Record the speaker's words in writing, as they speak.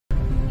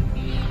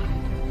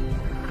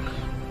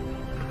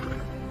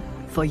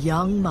for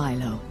young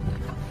Milo.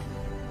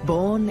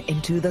 Born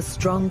into the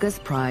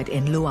strongest pride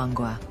in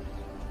Luangwa,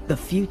 the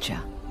future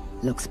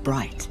looks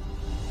bright.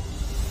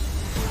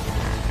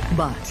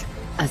 But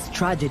as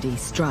tragedy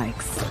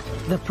strikes,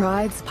 the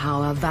pride's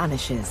power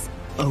vanishes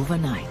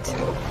overnight.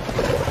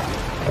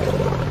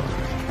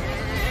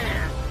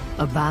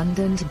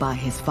 Abandoned by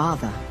his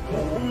father,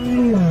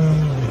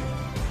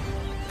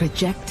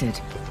 rejected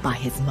by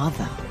his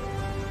mother,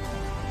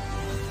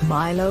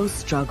 Milo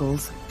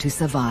struggles to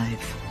survive.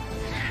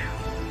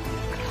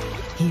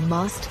 He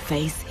must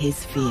face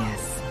his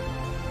fears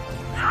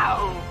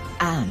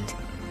and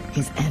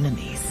his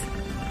enemies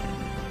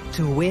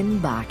to win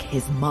back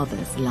his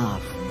mother's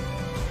love.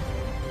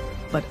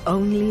 But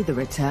only the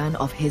return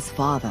of his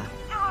father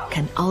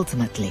can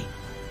ultimately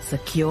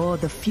secure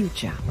the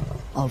future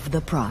of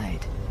the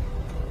pride.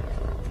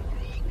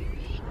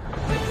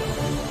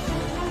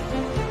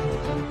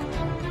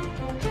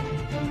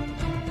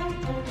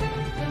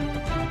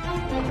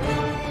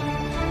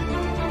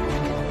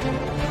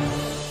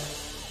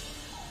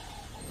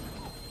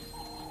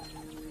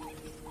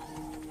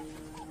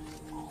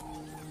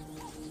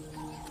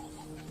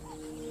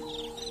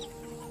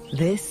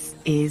 This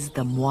is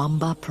the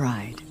Mwamba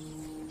Pride,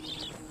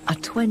 a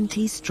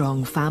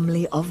 20-strong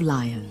family of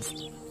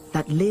lions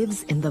that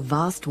lives in the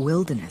vast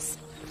wilderness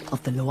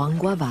of the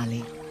Luangwa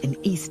Valley in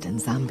eastern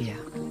Zambia.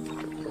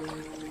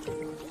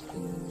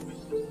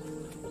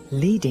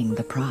 Leading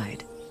the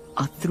pride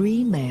are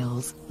 3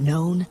 males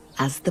known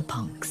as the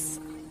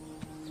Punks: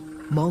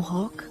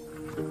 Mohawk,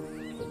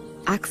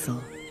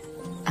 Axel,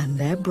 and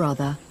their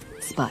brother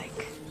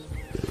Spike.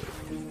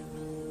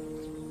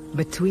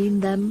 Between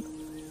them,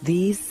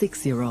 these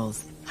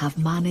 6-year-olds have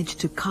managed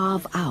to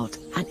carve out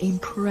an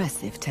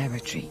impressive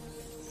territory.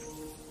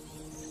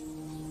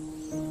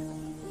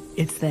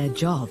 It's their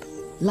job,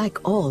 like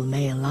all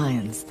male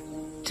lions,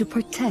 to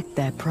protect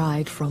their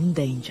pride from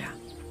danger.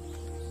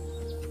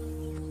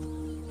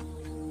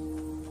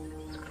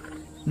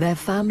 Their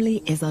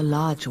family is a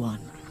large one: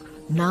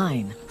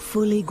 9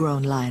 fully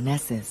grown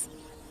lionesses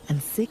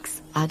and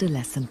 6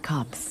 adolescent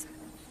cubs.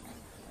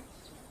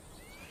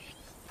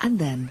 And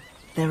then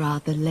there are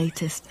the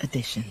latest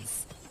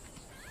additions.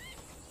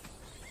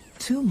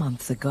 2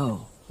 months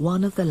ago,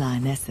 one of the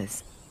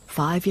lionesses,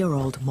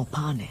 5-year-old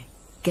Mopane,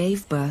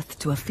 gave birth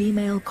to a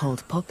female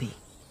called Poppy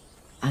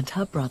and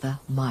her brother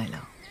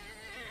Milo.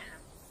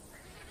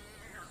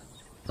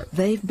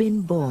 They've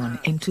been born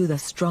into the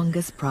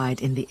strongest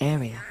pride in the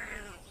area.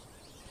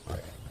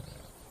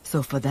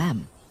 So for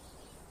them,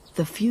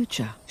 the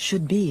future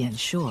should be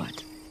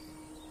ensured.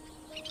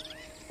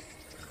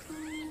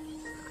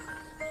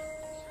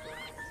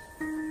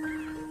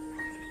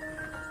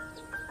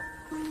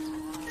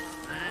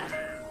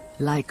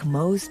 Like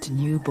most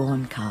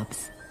newborn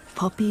cubs,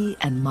 Poppy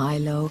and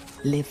Milo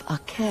live a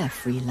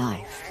carefree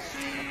life.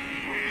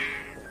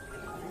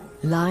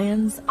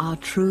 Lions are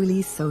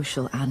truly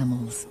social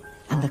animals,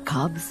 and the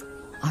cubs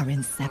are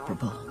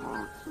inseparable.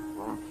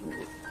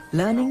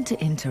 Learning to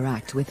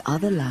interact with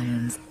other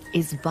lions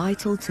is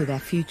vital to their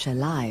future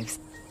lives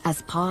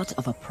as part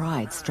of a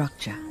pride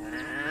structure.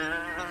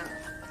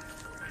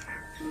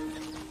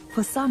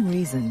 For some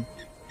reason,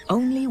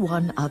 only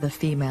one other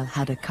female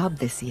had a cub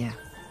this year,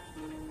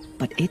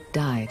 but it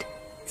died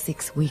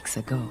 6 weeks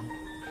ago.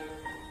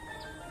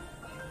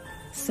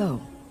 So,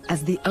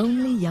 as the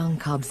only young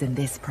cubs in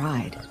this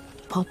pride,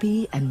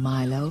 Poppy and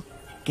Milo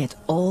get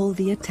all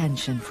the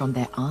attention from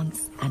their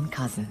aunts and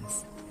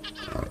cousins.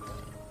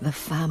 The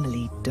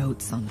family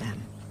dotes on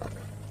them.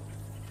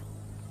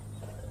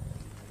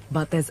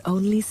 But there's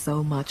only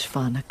so much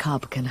fun a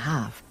cub can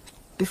have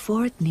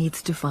before it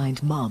needs to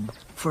find Mom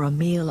for a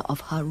meal of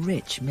her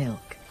rich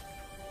milk.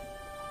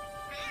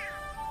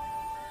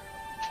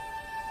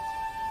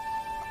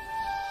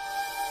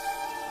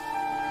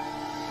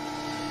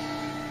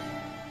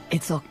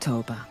 It's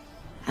October,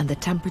 and the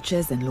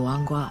temperatures in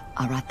Luangwa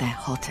are at their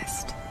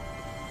hottest.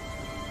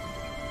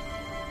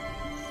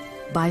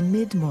 By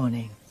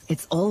mid-morning,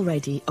 it's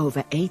already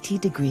over 80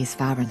 degrees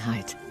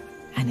Fahrenheit,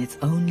 and it's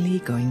only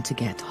going to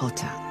get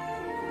hotter.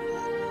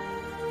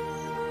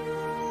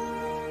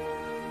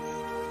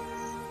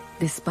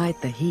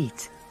 Despite the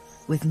heat,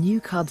 with new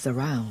cubs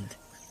around,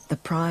 the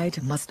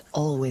pride must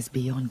always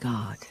be on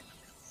guard.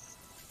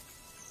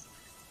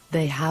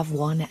 They have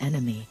one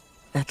enemy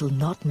that'll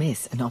not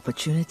miss an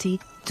opportunity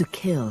to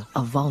kill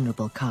a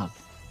vulnerable cub: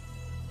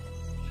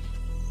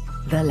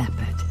 the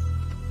leopard.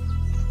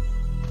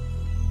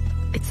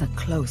 It's a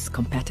close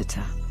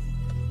competitor,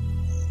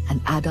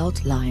 and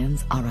adult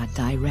lions are a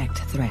direct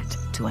threat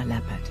to a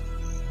leopard.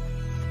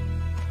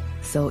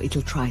 So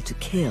it'll try to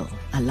kill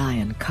a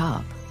lion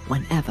cub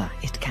whenever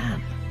it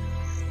can.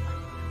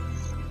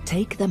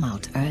 Take them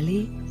out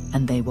early,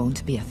 and they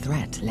won't be a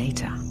threat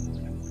later.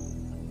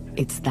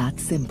 It's that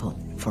simple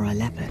for a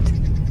leopard.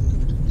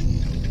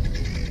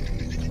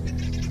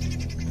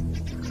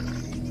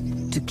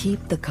 To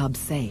keep the cubs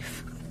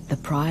safe, the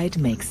pride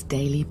makes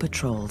daily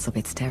patrols of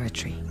its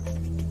territory.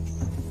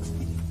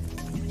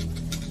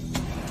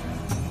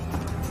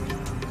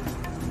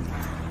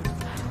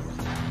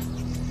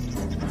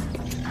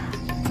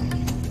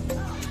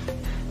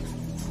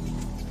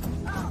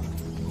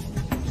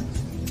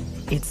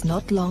 It's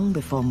not long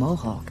before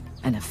Mohawk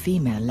and a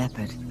female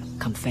leopard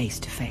come face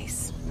to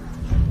face.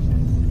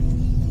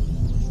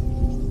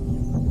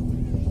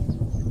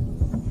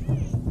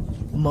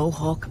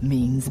 Mohawk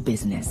means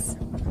business.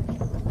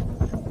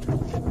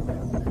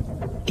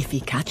 If he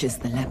catches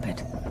the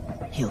leopard,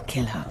 he'll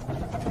kill her.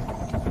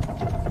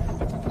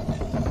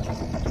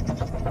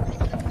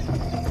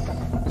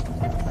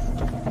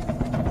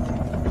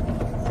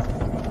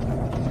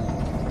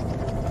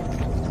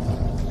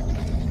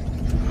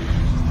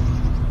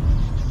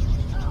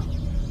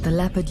 The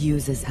leopard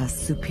uses her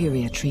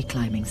superior tree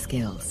climbing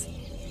skills.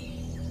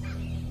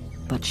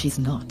 But she's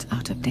not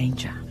out of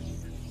danger.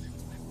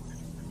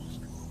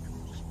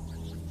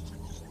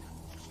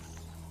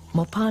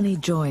 Mopani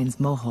joins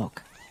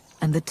Mohawk,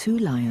 and the two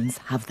lions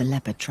have the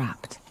leopard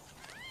trapped.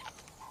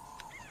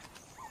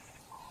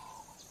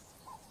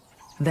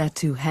 They're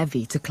too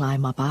heavy to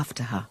climb up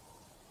after her.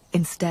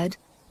 Instead,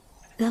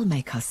 they'll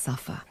make her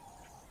suffer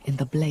in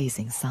the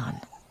blazing sun.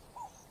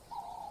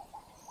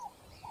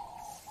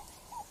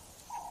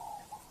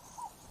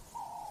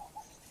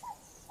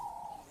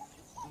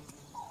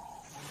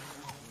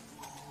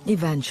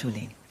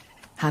 Eventually,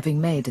 having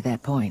made their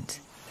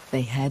point,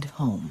 they head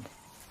home.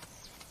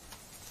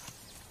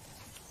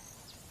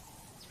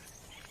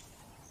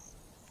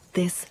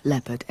 This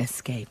leopard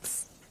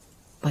escapes,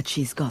 but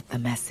she's got the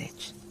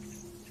message.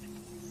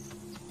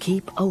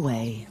 Keep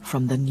away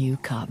from the new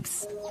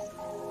cubs.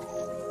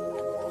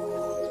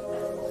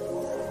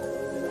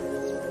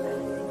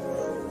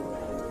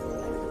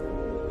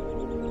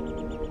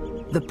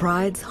 The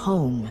pride's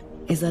home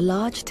is a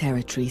large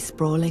territory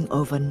sprawling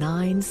over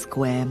 9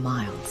 square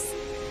miles.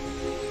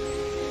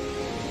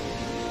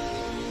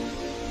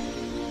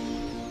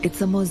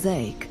 It's a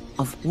mosaic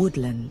of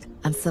woodland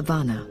and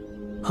savanna,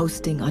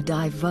 hosting a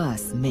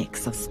diverse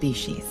mix of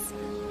species.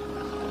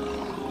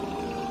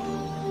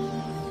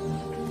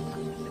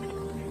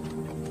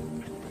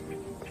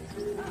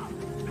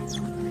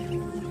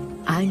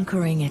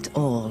 Anchoring it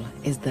all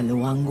is the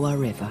Luangwa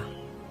River,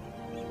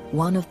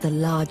 one of the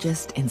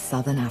largest in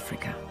southern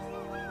Africa.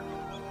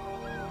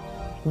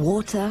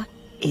 Water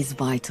is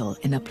vital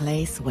in a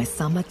place where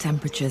summer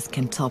temperatures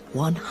can top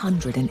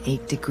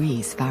 108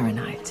 degrees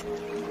Fahrenheit.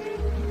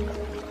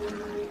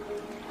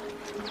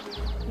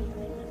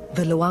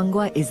 The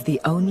Luangwa is the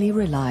only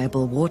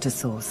reliable water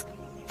source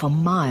for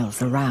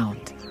miles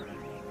around.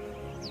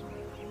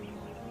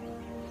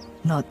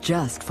 Not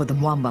just for the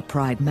Mwamba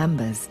Pride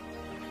members,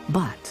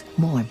 but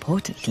more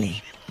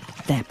importantly,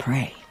 their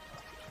prey.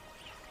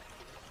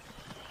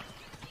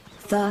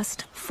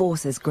 Thirst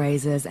forces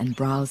grazers and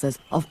browsers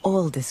of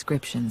all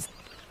descriptions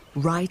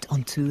right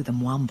onto the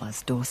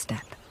Mwamba's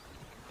doorstep.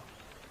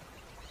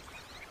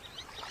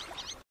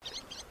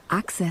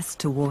 Access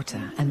to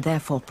water, and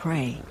therefore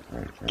prey,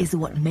 is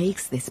what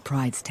makes this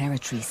pride's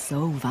territory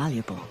so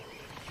valuable.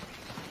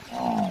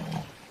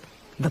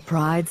 The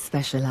pride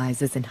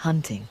specializes in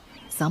hunting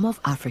some of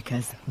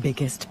Africa's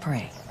biggest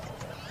prey: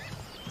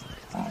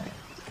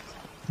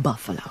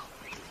 buffalo.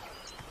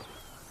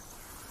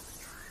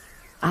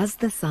 As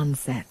the sun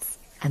sets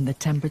and the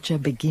temperature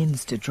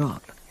begins to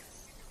drop,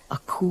 a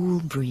cool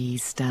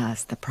breeze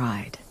stirs the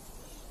pride.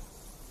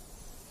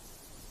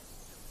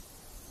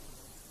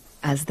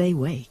 As they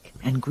wake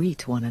and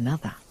greet one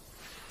another,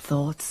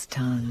 thoughts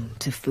turn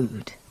to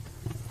food.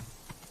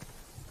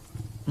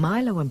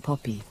 Milo and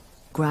Poppy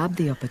grab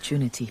the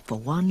opportunity for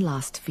one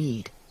last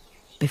feed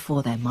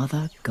before their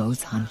mother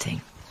goes hunting.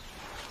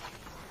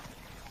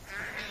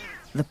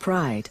 The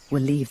pride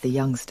will leave the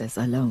youngsters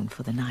alone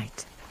for the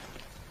night.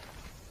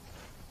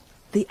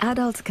 The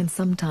adults can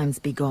sometimes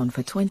be gone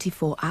for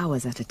 24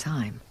 hours at a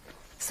time,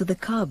 so the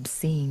cubs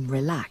seem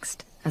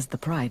relaxed as the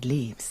pride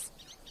leaves.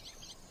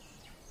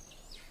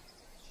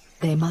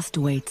 They must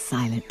wait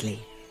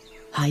silently.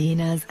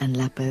 Hyenas and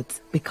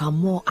leopards become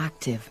more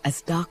active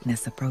as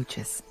darkness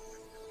approaches,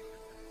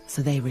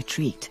 so they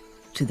retreat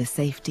to the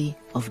safety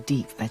of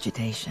deep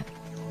vegetation.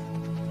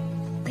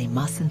 They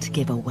mustn't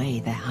give away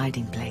their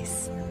hiding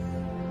place.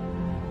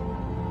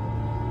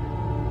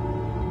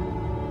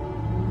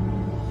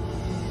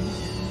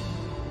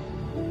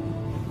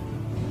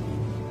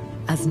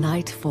 As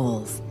night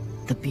falls,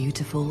 the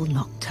beautiful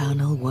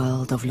nocturnal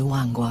world of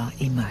Luangwa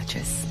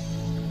emerges.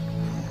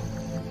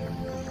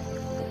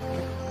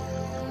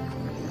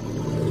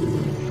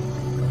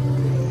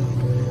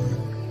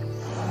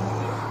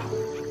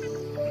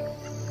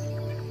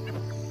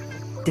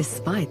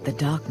 Despite the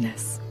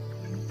darkness,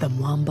 the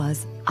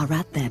Mwambas are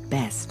at their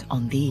best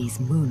on these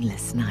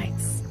moonless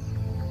nights.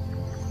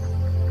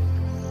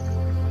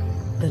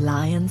 The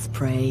lion's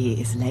prey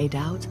is laid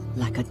out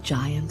like a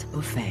giant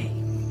buffet.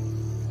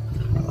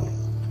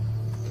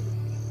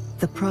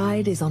 The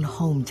pride is on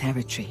home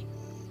territory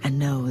and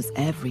knows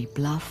every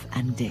bluff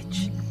and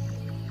ditch.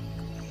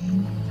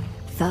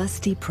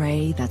 Thirsty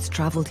prey that's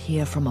traveled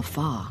here from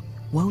afar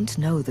won't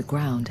know the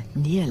ground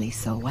nearly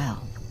so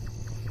well.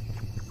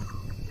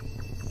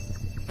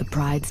 The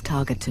pride's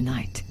target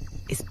tonight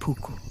is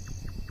Puku,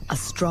 a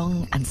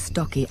strong and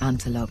stocky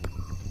antelope,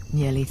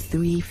 nearly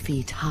 3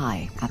 feet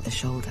high at the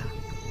shoulder.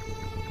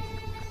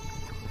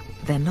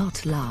 They're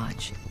not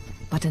large,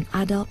 but an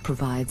adult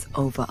provides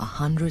over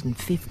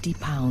 150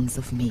 pounds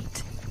of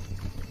meat.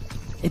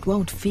 It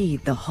won't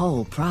feed the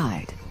whole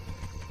pride,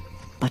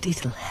 but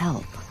it'll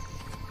help.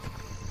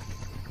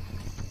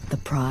 The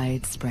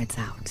pride spreads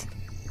out.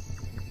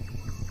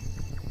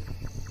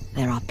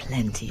 There are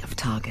plenty of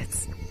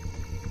targets,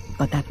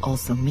 but that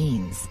also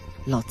means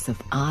lots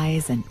of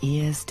eyes and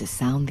ears to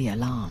sound the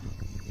alarm.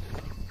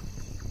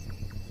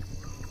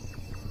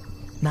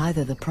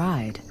 Neither the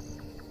pride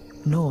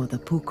nor the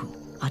puku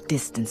are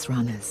distance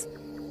runners.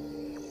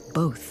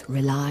 Both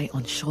rely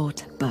on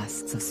short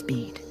bursts of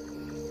speed.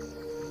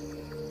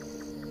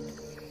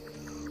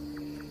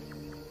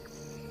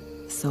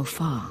 So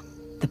far,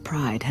 the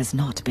pride has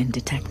not been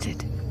detected.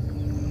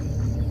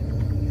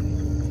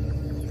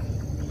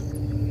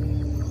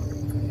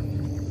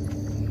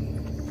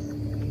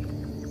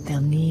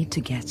 They'll need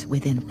to get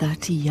within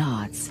 30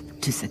 yards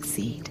to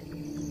succeed.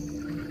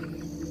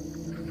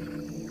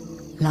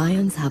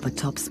 Lions have a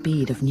top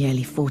speed of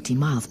nearly 40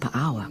 miles per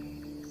hour,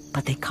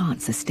 but they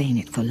can't sustain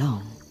it for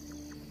long.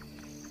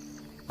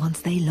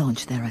 Once they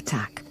launch their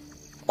attack,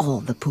 all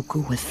the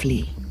puku will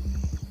flee.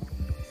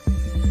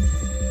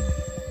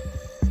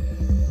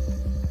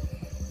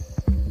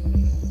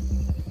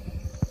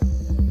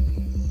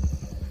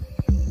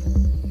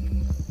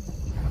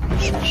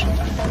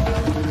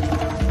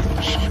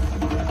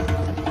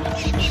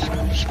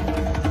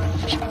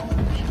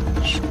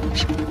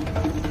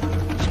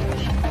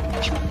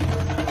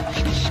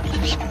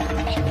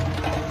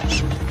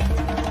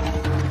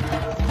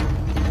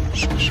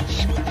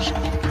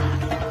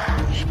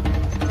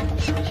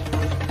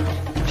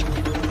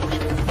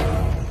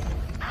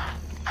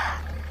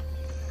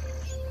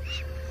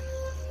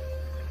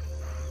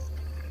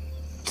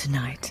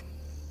 Tonight,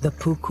 the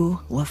puku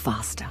were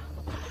faster.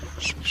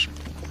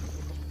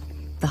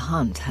 The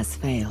hunt has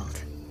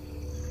failed.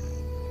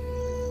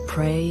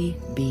 Prey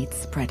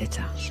beats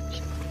predator.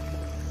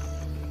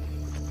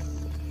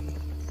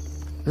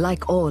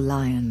 Like all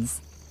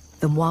lions,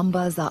 the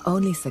Mwambas are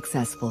only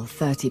successful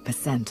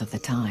 30% of the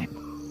time.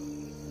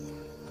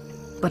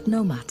 But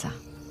no matter,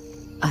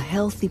 a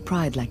healthy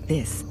pride like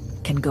this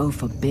can go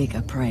for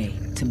bigger prey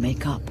to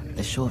make up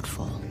the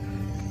shortfall.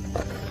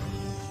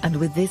 And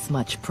with this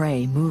much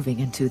prey moving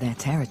into their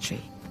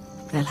territory,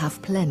 they'll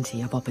have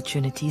plenty of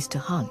opportunities to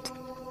hunt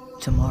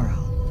tomorrow.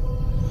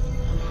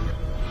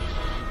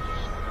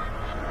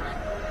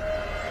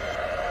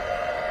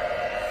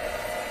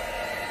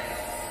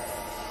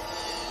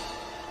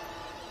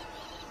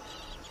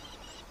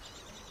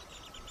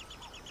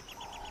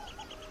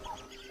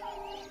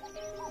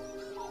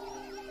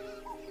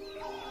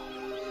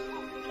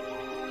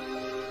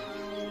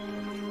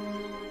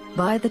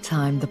 By the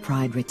time the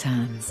pride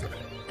returns,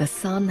 the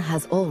sun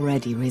has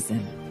already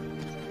risen.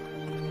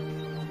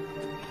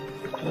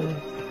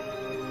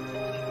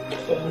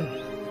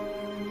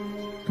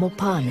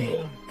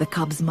 Mopane, the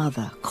cub's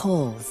mother,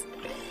 calls,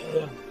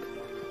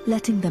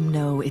 letting them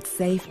know it's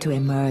safe to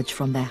emerge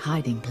from their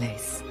hiding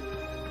place.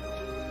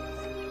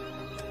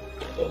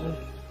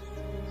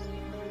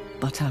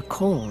 But her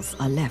calls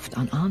are left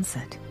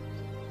unanswered.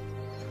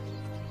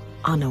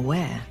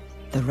 Unaware,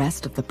 the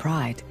rest of the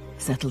pride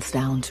settles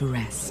down to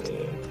rest.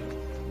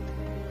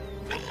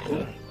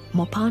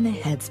 Mopane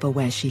heads for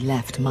where she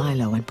left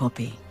Milo and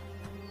Poppy.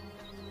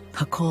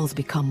 Her calls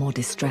become more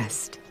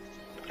distressed.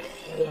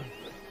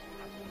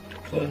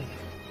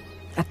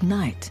 At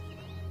night,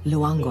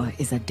 Luangwa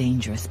is a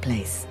dangerous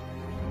place,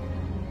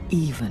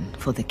 even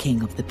for the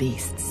king of the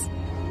beasts.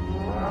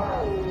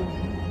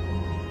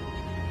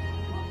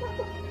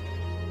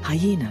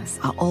 Hyenas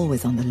are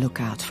always on the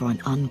lookout for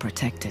an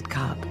unprotected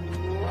cub.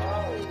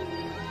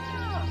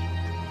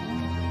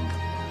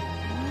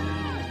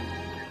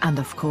 And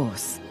of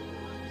course,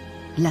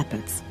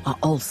 leopards are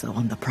also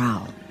on the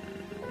prowl.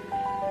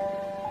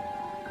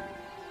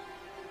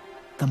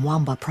 The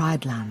Mwamba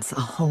Pride Lands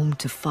are home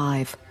to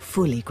 5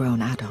 fully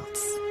grown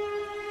adults.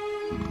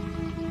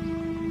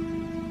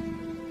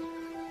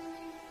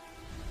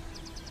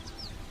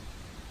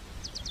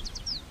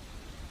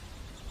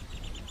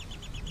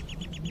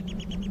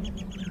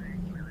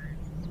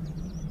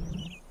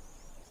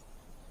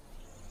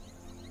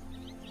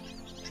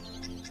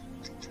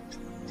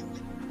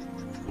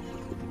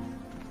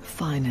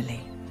 Finally,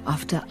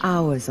 after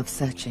hours of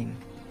searching,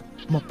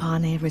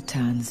 Mopane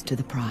returns to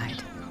the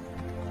pride.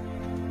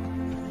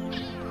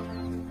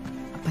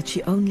 But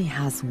she only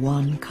has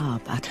one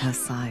cub at her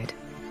side.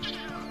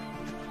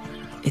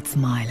 It's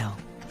Milo.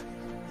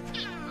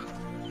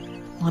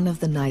 One of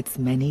the night's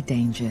many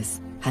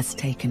dangers has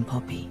taken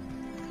Poppy.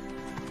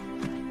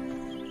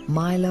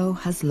 Milo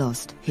has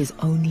lost his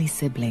only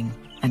sibling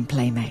and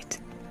playmate.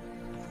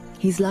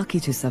 He's lucky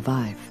to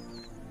survive,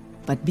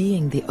 but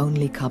being the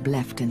only cub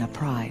left in a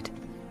pride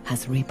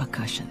has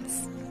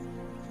repercussions.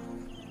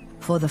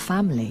 For the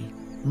family,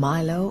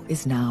 Milo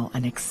is now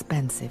an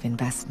expensive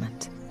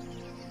investment.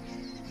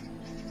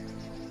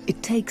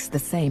 It takes the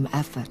same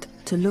effort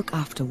to look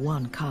after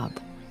one cub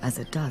as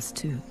it does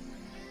two.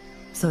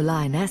 So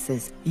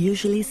lionesses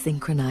usually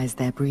synchronize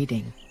their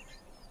breeding.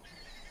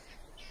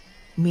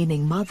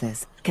 meaning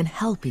mothers can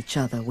help each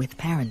other with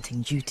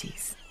parenting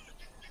duties.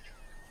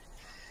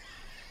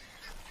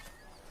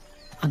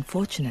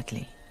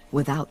 Unfortunately,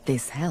 without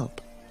this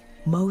help,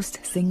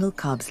 most single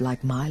cubs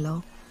like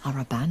Milo are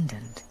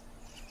abandoned.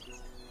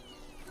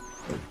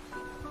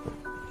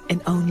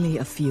 In only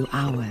a few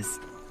hours,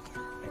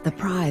 the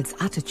pride's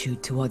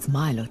attitude towards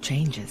Milo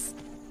changes.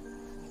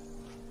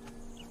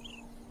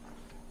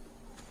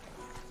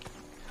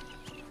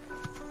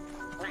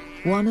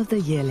 One of the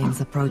yearlings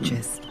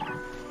approaches,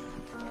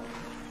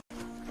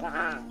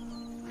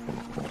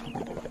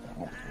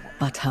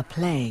 but her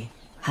play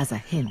has a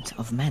hint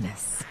of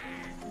menace.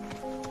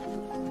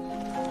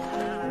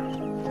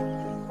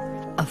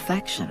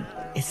 Affection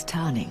is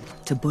turning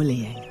to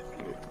bullying.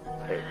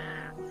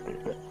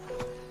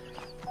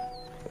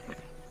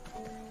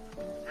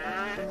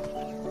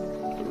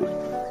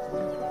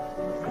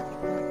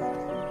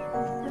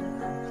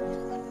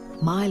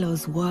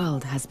 Milo's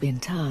world has been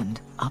turned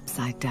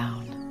upside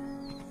down.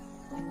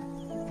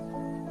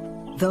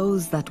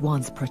 Those that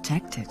once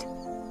protected,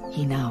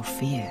 he now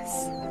fears.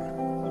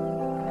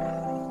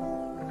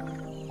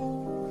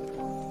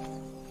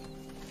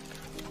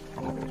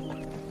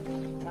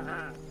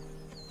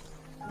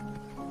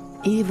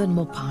 Even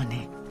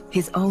Mopane,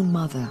 his own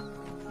mother,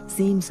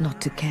 seems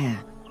not to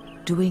care,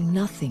 doing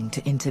nothing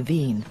to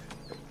intervene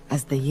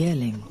as the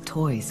yearling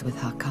toys with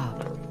her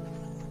cub.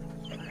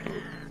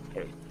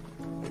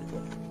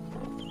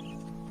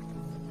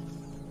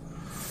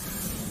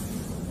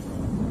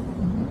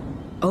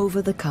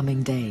 Over the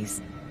coming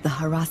days, the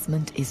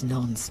harassment is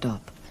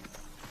non-stop.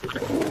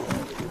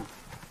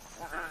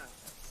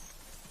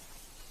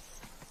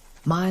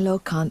 Milo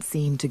can't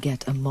seem to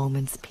get a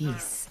moment's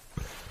peace.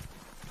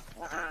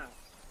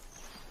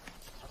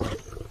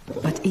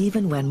 But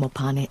even when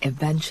Mopane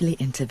eventually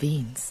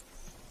intervenes,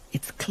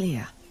 it's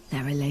clear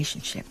their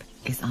relationship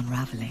is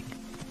unraveling.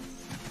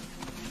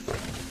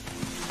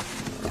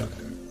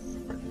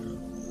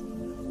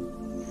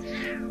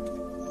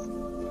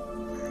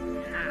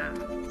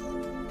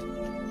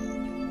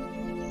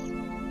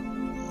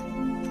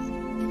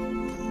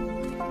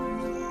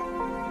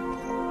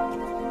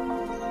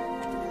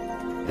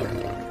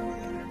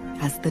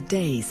 As the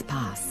days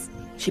pass,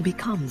 she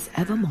becomes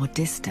ever more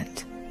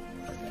distant.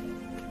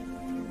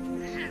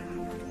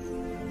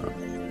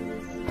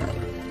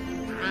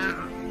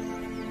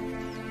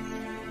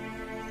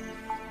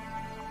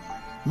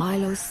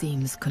 Milo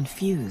seems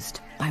confused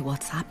by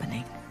what's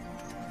happening.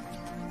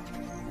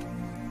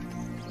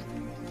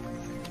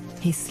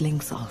 He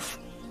slinks off,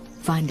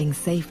 finding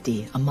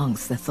safety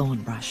amongst the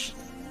thorn brush.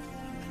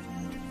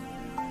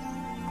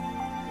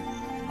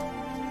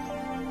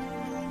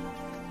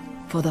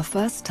 For the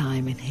first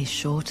time in his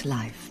short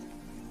life,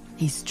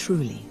 he's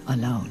truly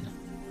alone.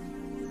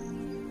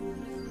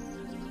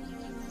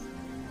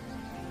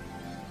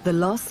 The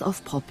loss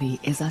of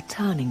Poppy is a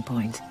turning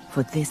point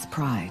for this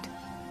pride.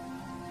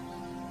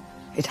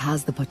 It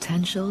has the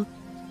potential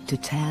to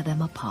tear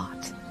them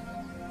apart.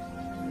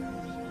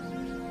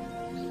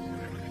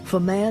 For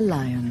male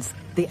lions,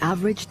 the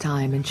average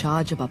time in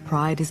charge of a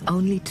pride is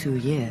only 2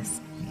 years.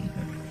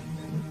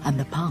 And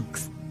the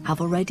punks have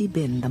already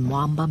been the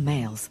Mwamba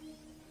males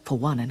for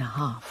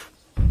 1.5.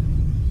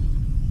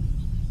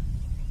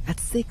 At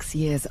 6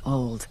 years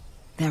old,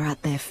 they're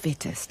at their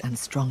fittest and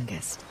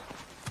strongest.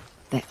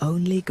 They're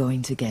only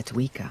going to get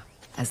weaker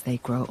as they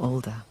grow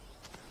older.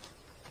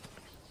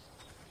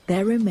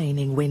 Their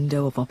remaining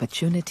window of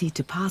opportunity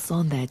to pass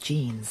on their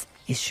genes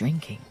is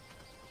shrinking.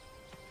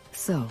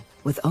 So,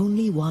 with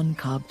only one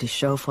cub to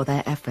show for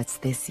their efforts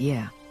this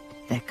year,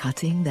 they're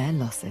cutting their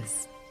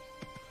losses,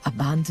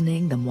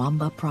 abandoning the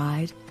Mwamba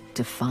pride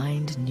to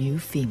find new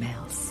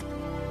females.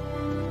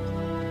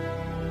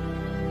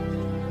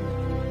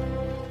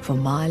 For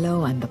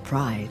Milo and the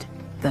pride,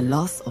 the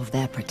loss of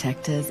their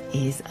protectors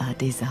is a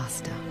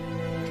disaster.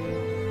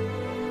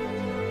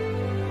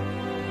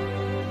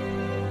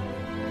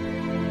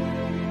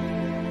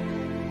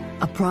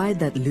 A pride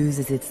that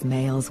loses its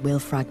males will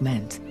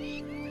fragment,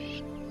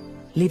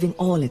 leaving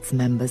all its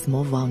members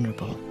more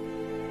vulnerable.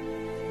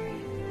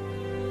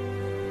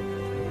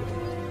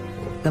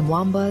 The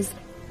Mwambas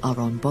are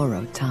on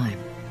borrowed time.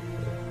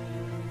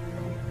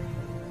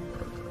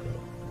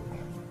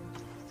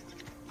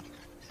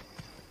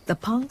 The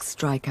punks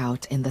strike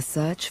out in the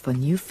search for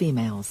new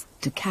females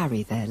to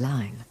carry their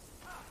line.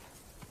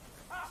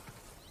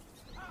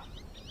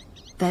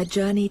 Their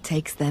journey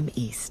takes them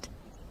east,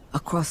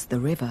 across the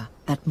river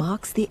that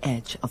marks the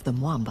edge of the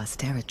Mwamba's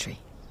territory.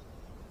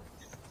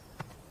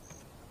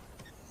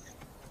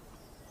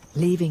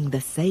 Leaving the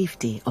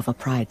safety of a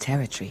pride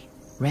territory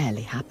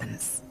rarely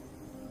happens.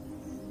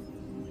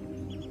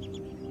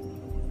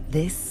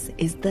 This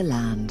is the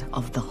land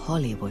of the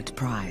Hollywood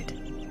Pride.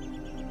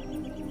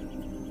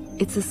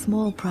 It's a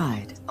small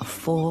pride of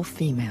 4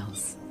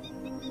 females.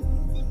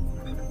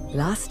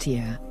 Last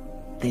year,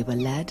 they were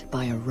led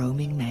by a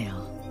roaming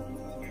male.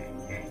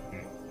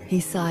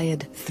 He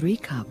sired 3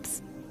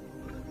 cubs,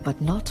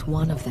 but not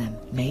one of them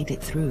made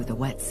it through the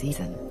wet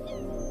season.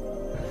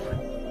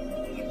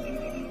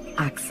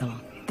 Axel,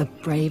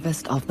 The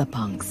bravest of the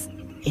punks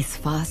is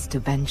first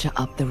to venture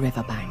up the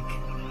riverbank.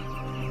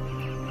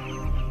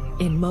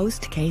 In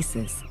most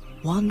cases,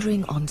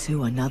 wandering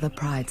onto another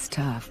pride's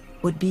turf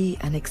would be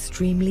an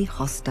extremely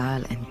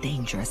hostile and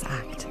dangerous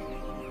act.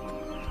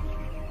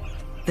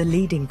 The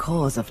leading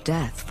cause of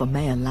death for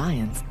male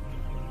lions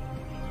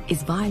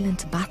is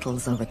violent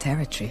battles over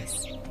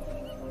territories.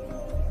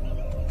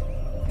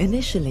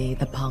 Initially,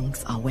 the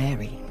punks are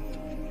wary,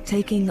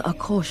 taking a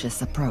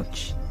cautious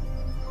approach.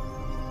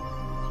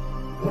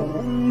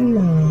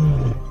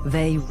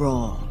 They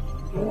roar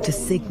to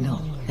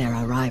signal their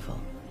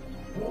arrival.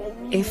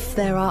 If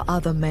there are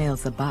other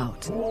males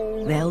about,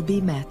 they'll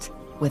be met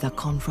with a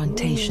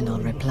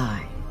confrontational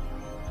reply.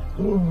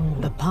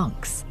 The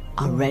punks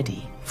are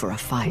ready for a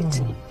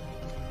fight.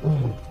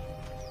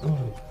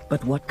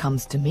 But what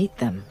comes to meet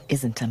them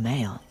isn't a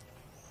male.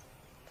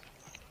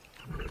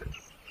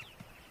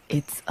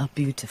 It's a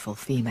beautiful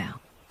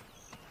female.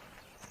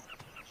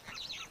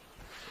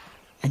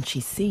 And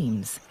she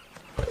seems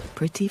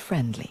pretty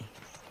friendly.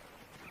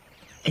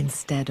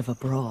 Instead of a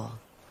brawl,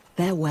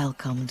 they're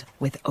welcomed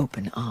with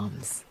open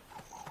arms.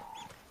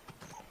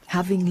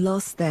 Having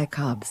lost their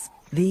cubs,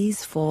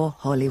 these 4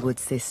 Hollywood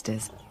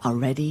sisters are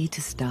ready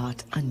to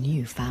start a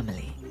new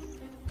family.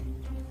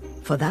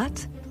 For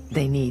that,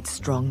 they need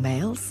strong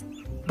males,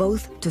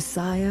 both to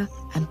sire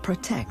and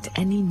protect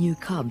any new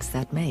cubs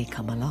that may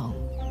come along.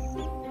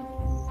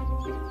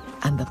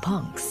 And the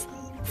punks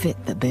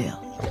fit the bill.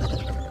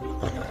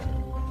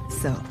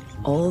 So,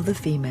 all the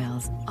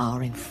females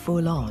are in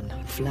full-on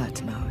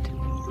flirt mode.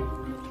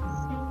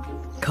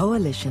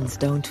 Coalitions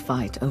don't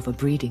fight over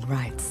breeding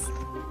rights.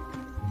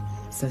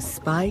 So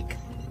Spike,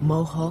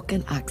 Mohawk,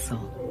 and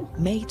Axel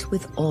mate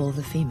with all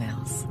the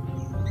females.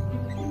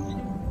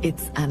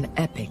 It's an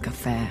epic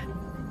affair.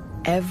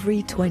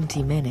 Every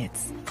 20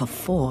 minutes for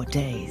 4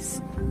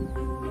 days.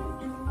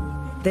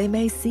 They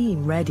may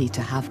seem ready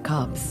to have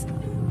cubs,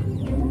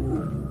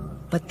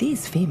 but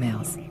these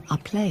females are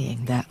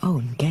playing their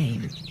own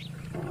game.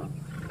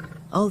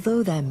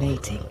 Although they're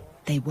mating,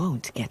 they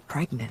won't get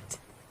pregnant.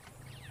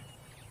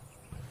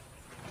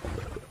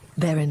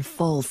 They're in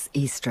false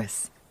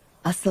estrus,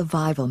 a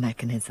survival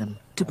mechanism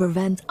to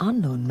prevent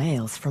unknown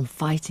males from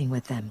fighting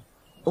with them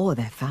or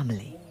their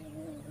family.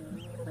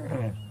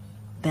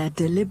 They're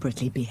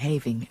deliberately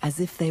behaving as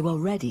if they were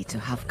ready to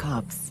have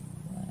cubs.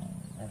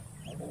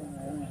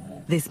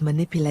 This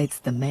manipulates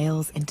the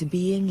males into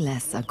being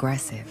less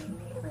aggressive.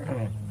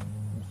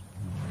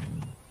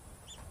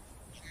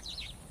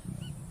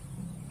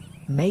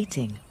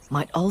 Mating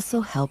might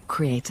also help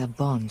create a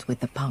bond with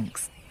the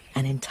punks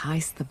and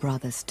entice the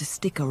brothers to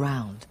stick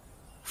around,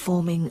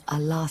 forming a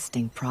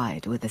lasting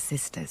pride with the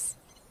sisters.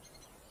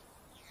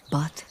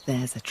 But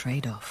there's a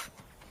trade-off.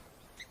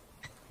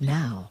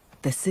 Now,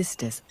 the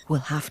sisters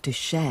will have to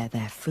share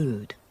their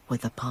food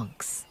with the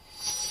punks.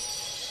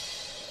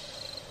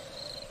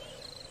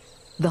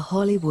 The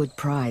Hollywood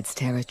Pride's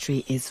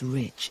territory is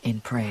rich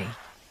in prey.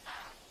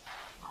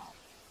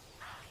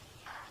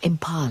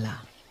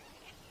 Impala,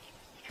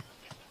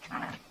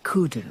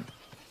 kudu,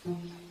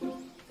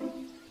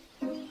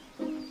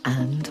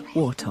 and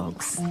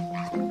warthogs.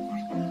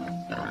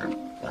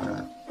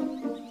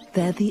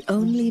 They're the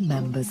only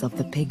members of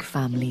the pig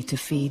family to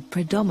feed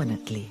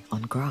predominantly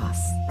on grass.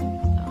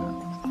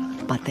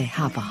 But they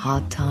have a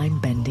hard time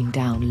bending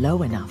down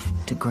low enough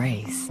to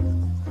graze.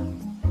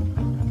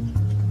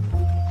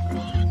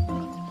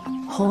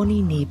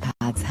 Horny knee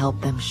pads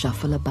help them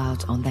shuffle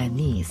about on their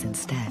knees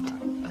instead.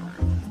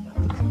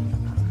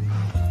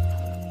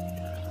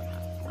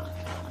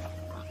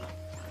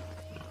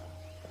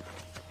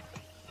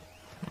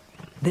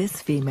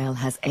 This female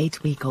has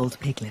 8-week-old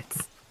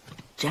piglets,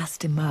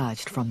 just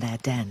emerged from their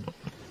den.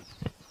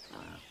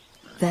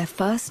 Their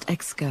first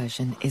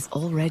excursion is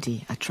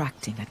already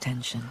attracting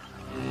attention.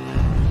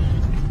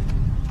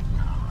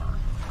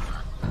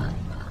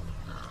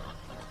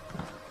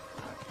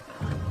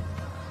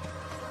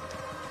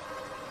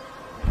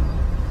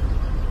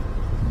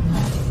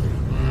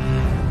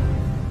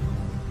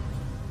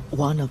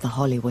 One of the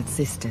Hollywood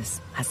sisters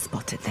has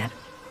spotted them.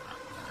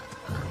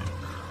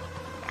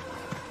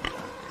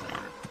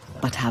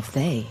 But have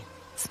they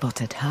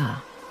spotted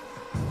her?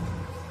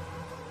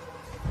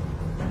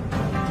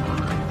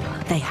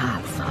 They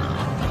have.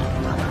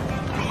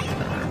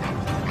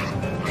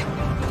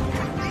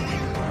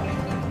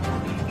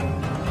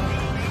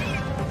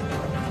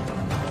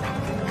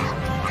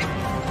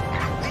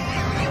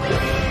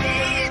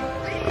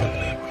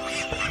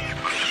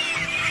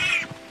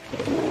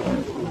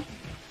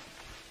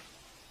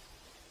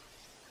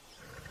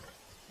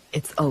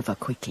 It's over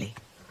quickly.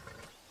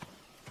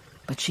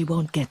 But she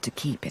won't get to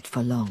keep it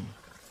for long.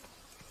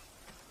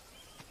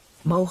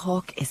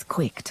 Mohawk is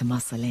quick to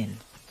muscle in.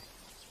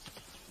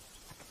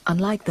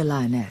 Unlike the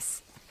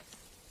lioness,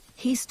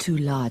 he's too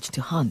large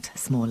to hunt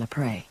smaller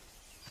prey.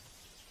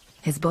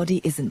 His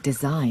body isn't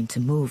designed to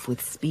move with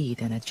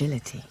speed and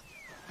agility.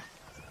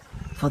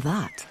 For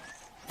that,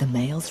 the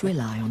males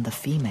rely on the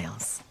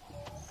females.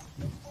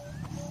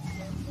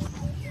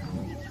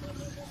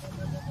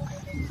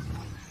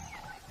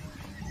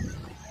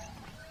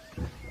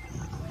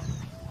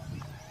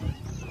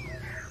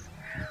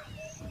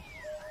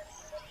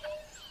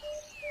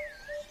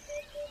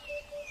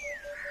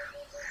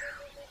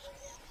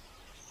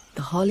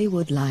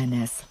 Hollywood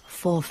lioness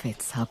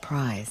forfeits her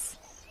prize.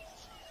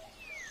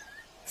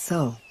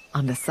 So,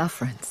 under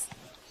sufferance,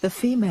 the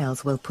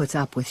females will put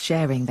up with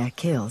sharing their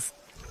kills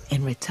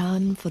in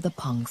return for the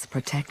punk's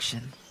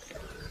protection.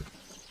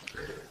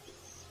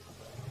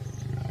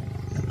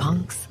 The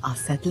punks are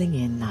settling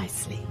in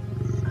nicely.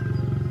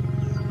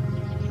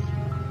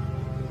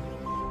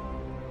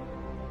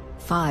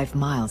 5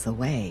 miles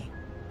away,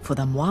 for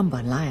the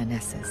Mwamba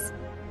lionesses,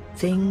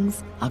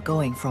 things are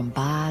going from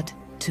bad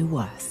to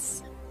worse.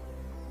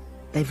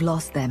 They've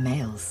lost their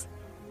males.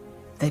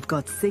 They've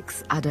got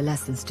 6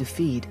 adolescents to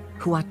feed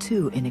who are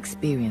too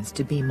inexperienced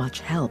to be much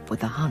help with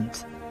the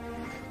hunt.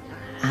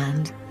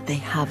 And they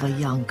have a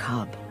young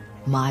cub,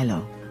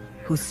 Milo,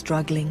 who's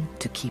struggling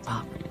to keep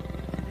up.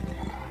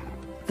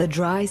 The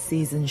dry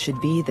season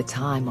should be the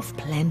time of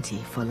plenty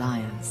for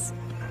lions.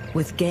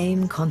 With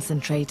game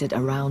concentrated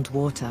around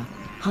water,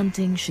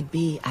 hunting should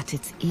be at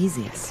its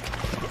easiest.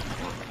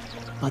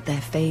 But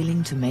they're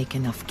failing to make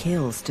enough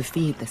kills to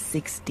feed the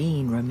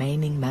 16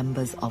 remaining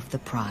members of the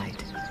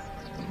Pride.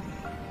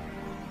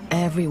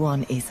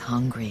 Everyone is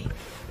hungry,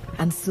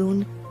 and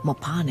soon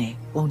Mopane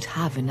won't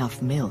have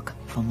enough milk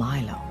for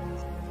Milo.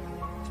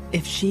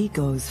 If she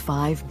goes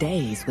 5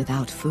 days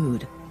without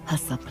food, her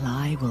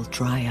supply will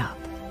dry up.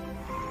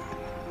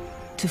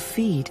 To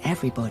feed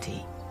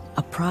everybody,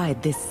 a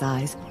pride this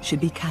size should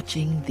be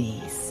catching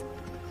these.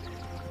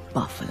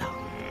 Buffalo.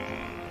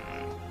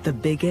 The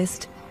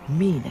biggest,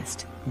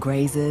 meanest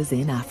grazers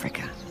in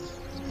Africa.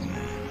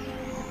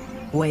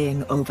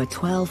 Weighing over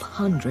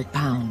 1,200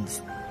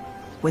 pounds,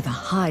 with a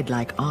hide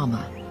like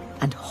armor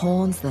and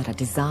horns that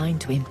are designed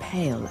to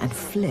impale and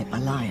flip a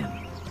lion.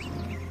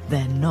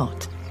 They're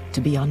not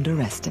to be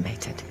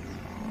underestimated.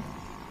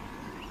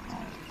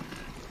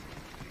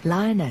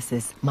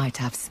 Lionesses might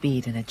have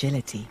speed and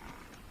agility,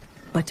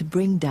 but to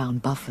bring down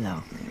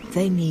buffalo,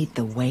 they need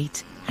the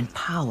weight and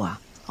power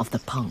of the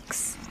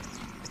punks.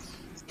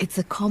 It's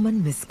a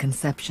common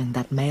misconception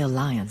that male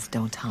lions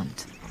don't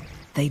hunt.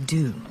 They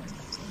do,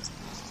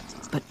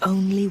 but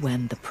only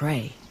when the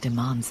prey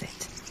demands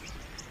it.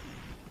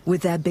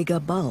 With their bigger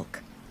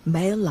bulk,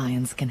 male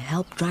lions can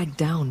help drag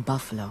down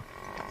buffalo,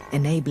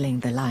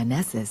 enabling the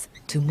lionesses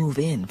to move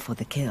in for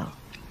the kill.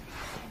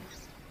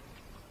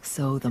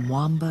 So the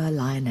Mwamba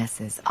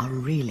lionesses are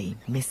really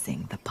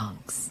missing the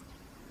punks.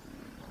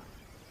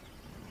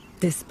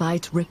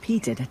 Despite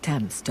repeated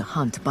attempts to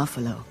hunt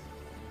buffalo,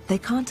 they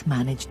can't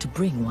manage to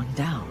bring one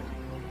down.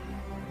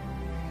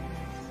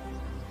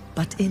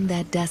 But in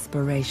their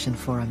desperation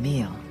for a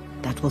meal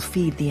that will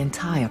feed the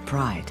entire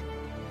pride,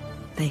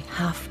 they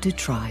have to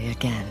try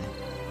again.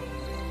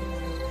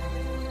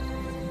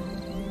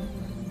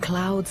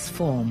 Clouds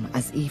form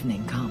as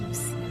evening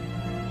comes.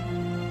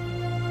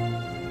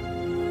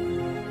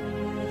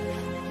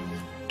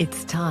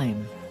 It's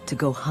time to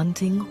go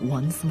hunting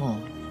once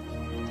more.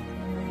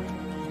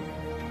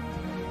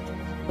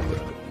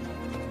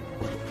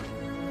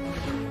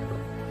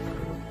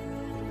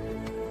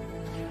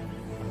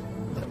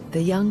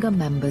 The younger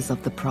members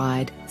of the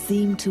pride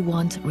seem to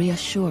want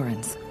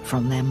reassurance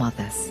from their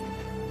mothers.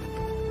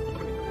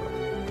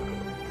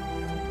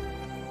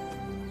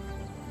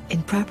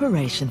 In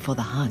preparation for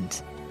the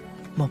hunt,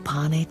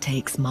 Mopane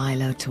takes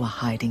Milo to a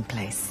hiding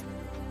place,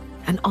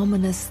 an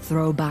ominous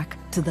throwback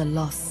to the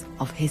loss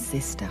of his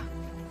sister.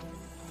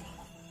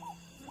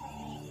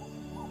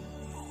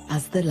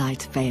 As the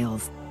light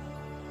fails,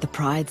 the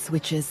pride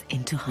switches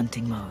into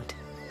hunting mode.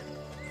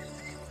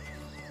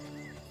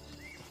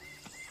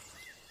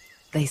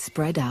 They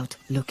spread out,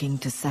 looking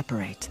to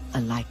separate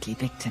a likely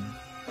victim.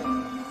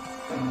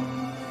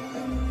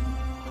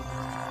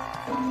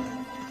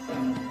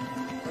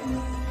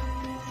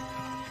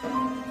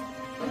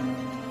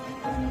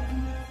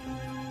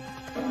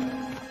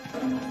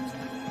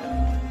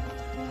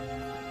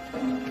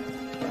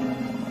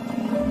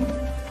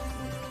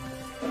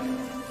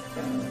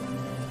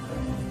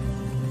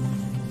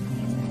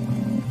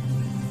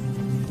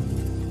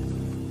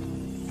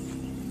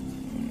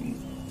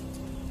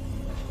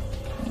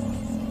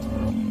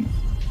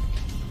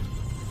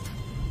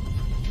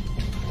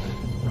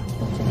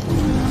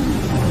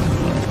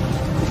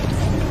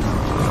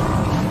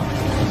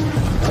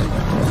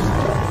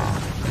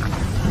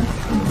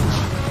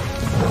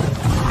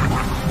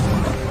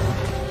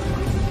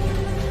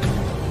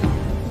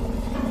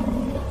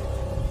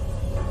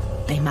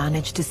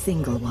 Managed to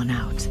single one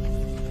out.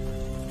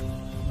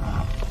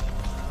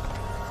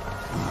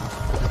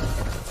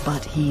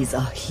 But he's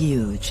a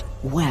huge,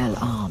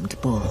 well-armed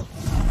bull.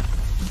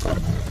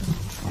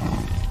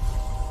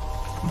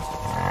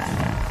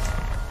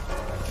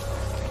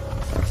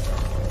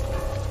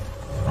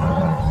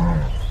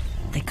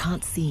 They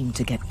can't seem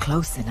to get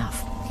close enough,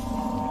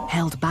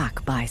 held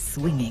back by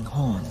swinging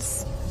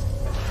horns.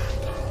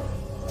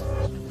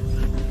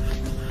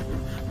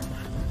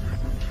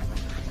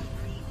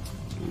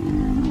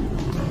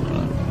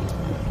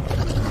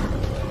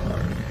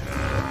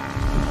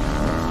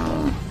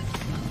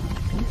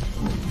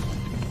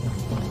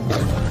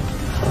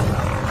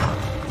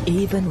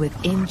 Even with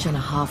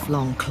 1.5-inch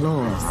long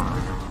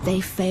claws, They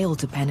fail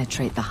to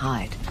penetrate the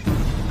hide.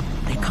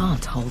 They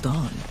can't hold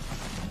on.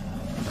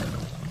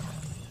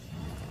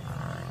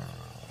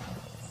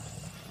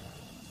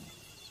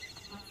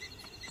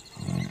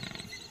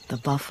 The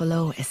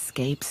buffalo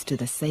escapes to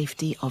the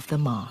safety of the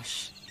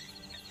marsh.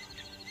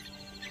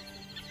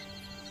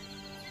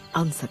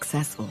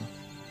 Unsuccessful,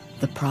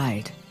 the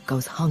pride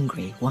goes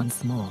hungry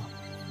once more.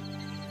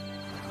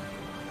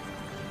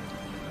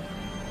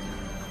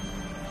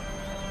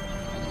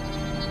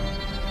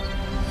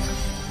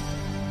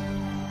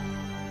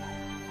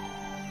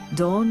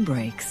 Dawn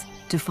breaks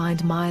to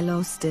find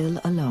Milo still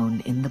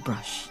alone in the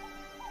brush.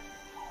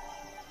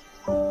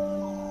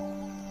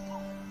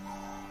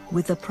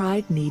 With the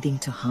pride needing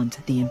to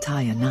hunt the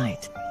entire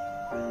night,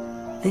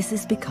 this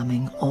is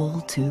becoming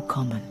all too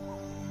common.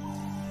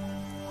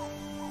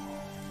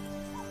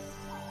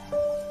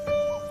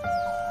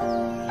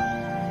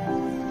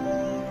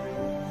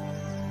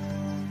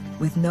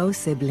 With no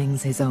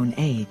siblings his own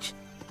age,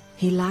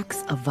 he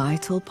lacks a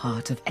vital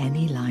part of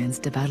any lion's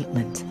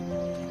development: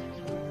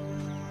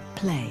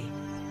 play.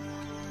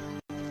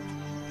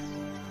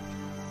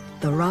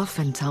 The rough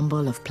and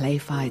tumble of play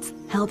fights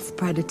helps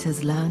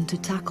predators learn to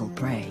tackle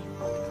prey.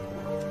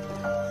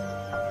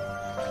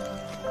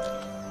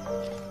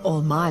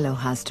 All Milo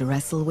has to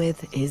wrestle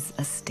with is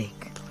a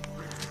stick,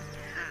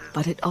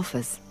 but it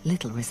offers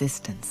little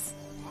resistance.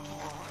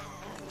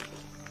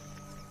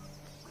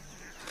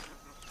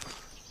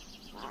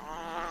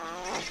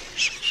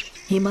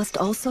 He must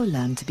also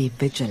learn to be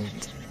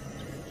vigilant,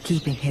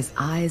 keeping his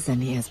eyes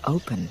and ears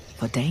open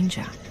for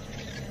danger.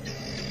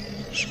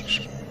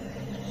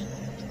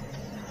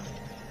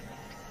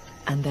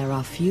 And there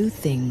are few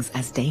things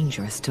as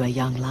dangerous to a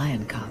young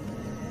lion cub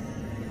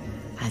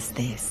as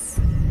this.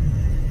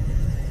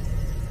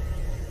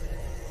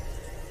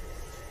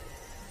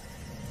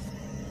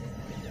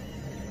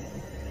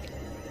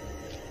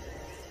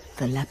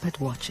 The leopard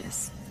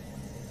watches,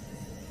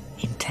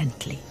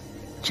 intently,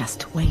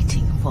 just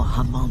waiting for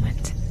her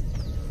moment.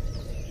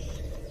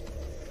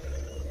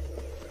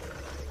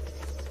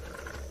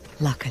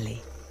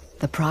 Luckily,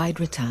 the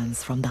pride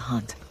returns from the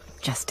hunt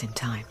just in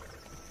time.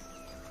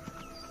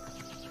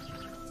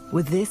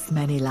 With this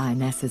many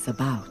lionesses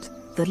about,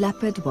 the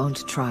leopard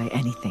won't try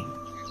anything,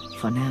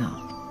 for now.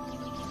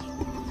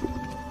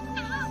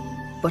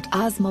 But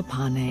as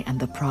Mopane and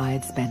the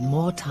pride spend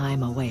more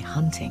time away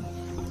hunting,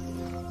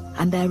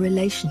 and their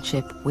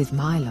relationship with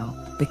Milo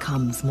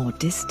becomes more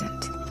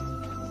distant,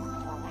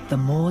 the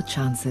more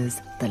chances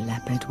the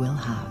leopard will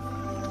have.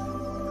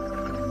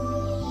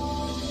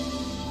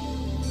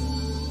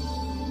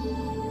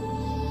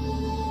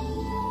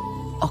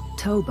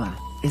 October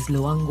is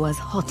Luangwa's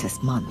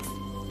hottest month.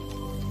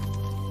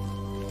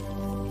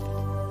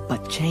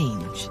 But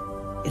change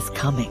is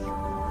coming.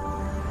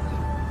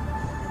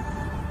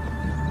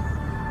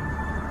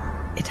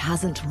 It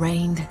hasn't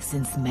rained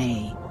since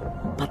May,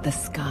 but the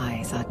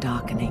skies are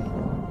darkening.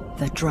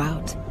 The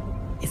drought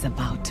is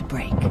about to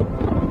break.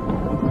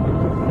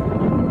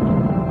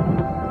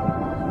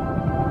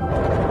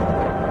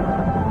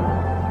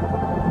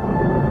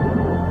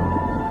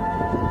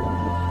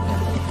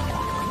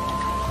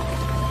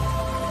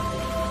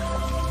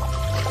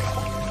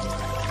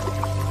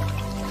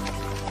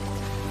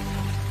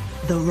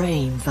 The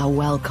rains are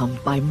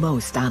welcomed by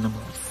most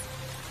animals,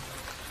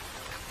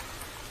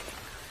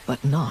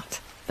 but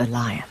not the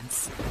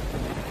lions.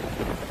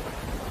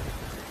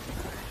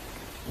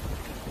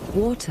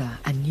 Water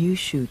and new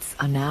shoots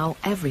are now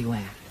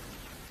everywhere,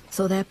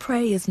 so their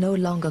prey is no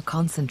longer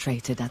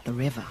concentrated at the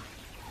river.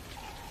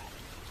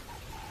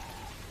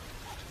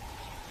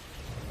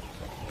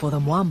 For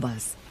the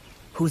Mwambas,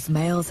 whose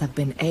males have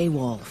been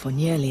AWOL for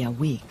nearly a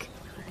week,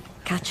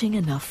 catching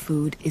enough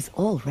food is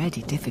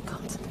already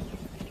difficult.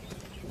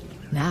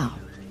 Now,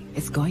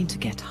 it's going to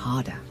get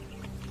harder.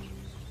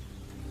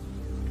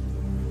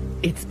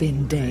 It's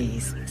been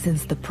days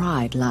since the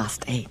pride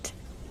last ate,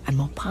 and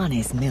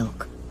Mopane's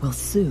milk will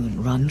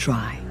soon run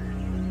dry.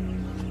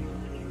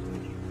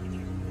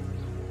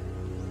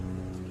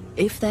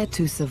 If they're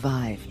to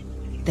survive,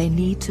 they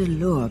need to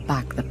lure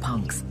back the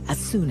punks as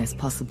soon as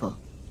possible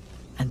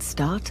and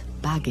start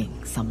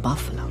bagging some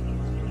buffalo.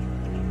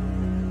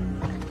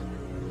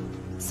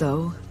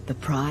 So, the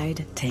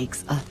pride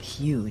takes a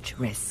huge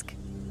risk.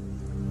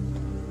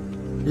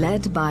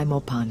 Led by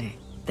Mopane,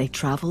 they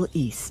travel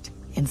east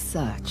in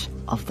search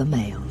of the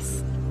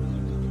males.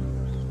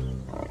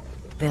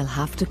 They'll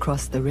have to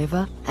cross the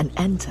river and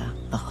enter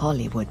the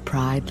Hollywood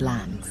Pride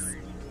lands.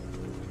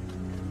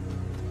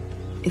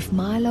 If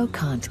Milo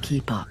can't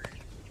keep up,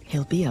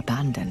 he'll be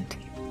abandoned.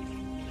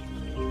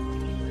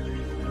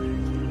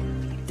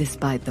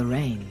 Despite the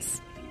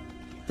rains,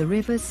 the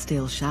river's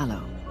still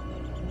shallow.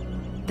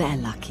 They're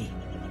lucky.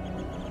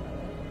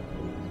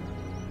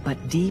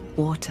 But deep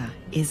water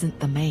isn't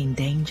the main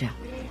danger.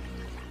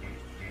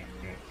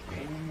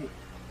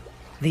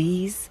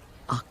 These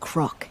are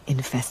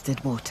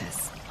croc-infested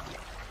waters.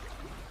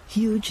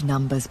 Huge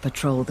numbers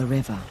patrol the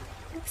river,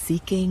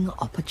 seeking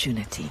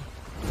opportunity.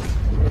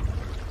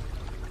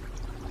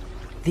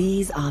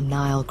 These are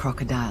Nile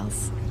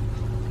crocodiles.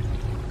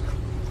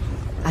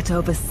 At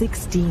over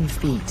 16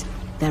 feet,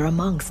 they're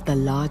amongst the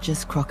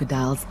largest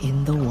crocodiles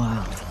in the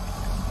world.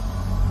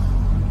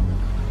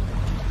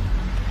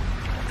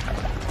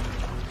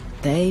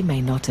 They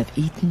may not have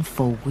eaten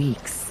for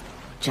weeks,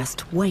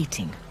 just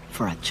waiting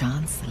for a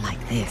chance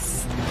like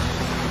this.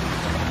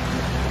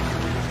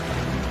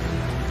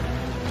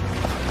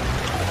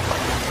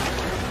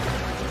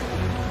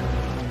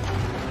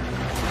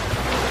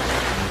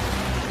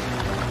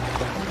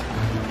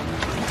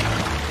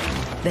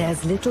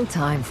 There's little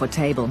time for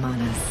table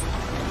manners.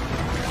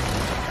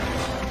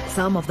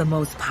 Some of the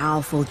most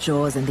powerful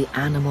jaws in the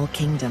animal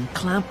kingdom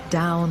clamp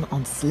down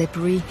on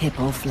slippery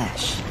hippo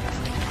flesh.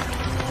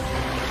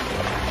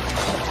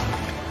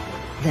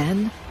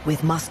 Then,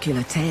 with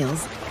muscular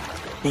tails,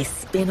 they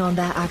spin on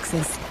their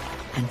axis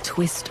and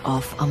twist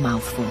off a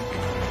mouthful.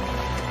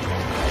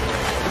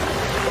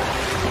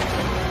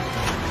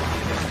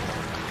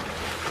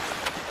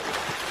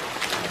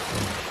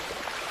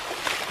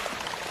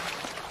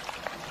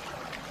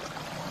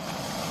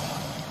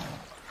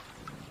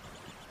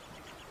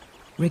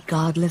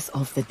 Regardless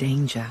of the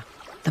danger,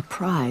 the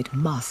pride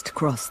must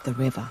cross the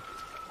river.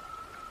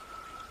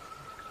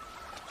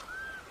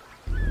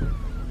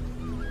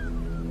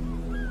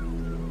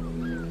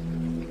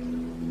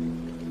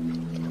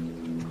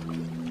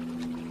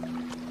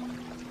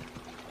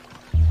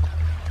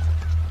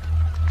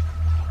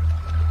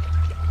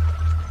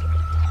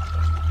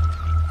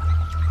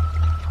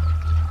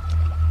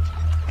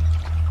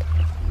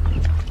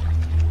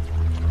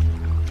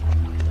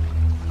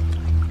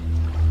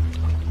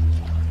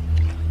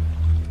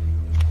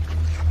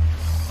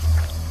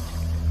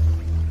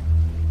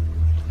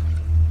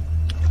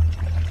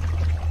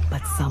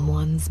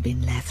 Someone's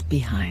been left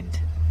behind.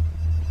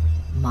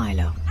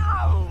 Milo.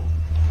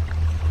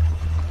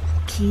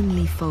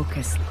 Keenly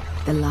focused,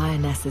 the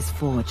lionesses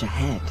forge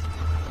ahead.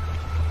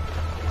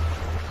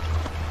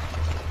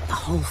 The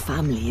whole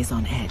family is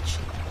on edge.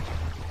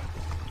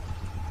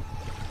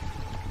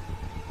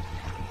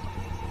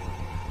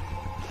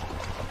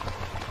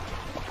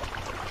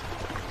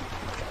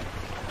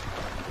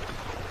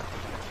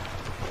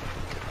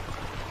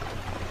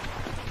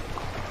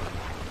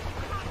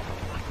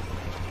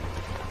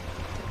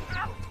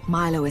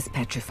 Milo is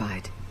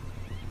petrified.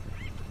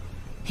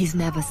 He's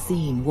never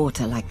seen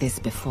water like this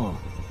before.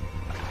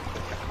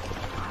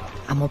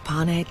 And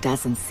Mopane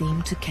doesn't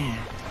seem to care.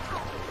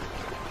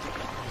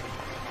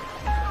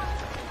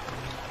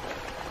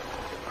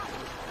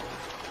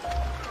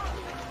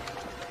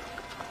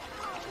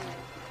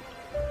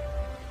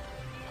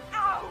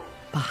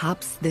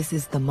 Perhaps this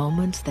is the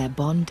moment their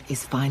bond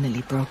is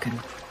finally broken.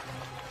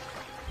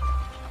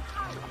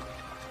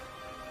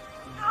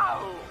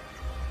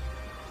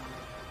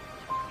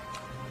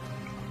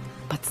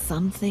 But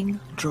something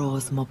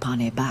draws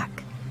Mopane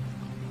back.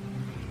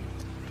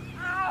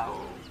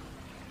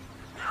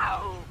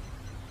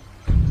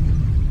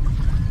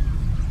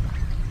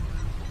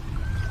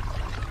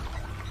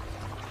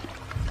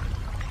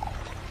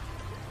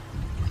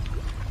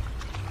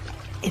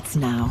 It's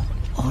now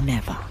or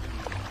never.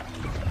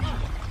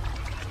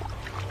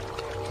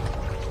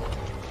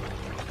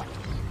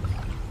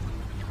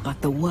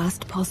 But the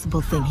worst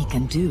possible thing he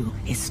can do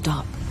is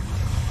stop.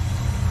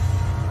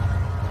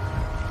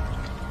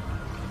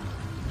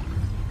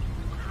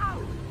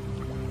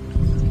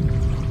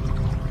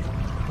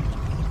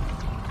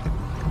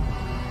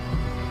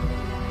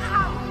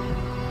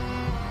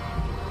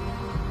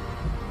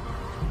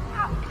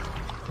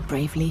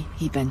 Bravely,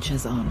 he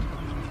ventures on.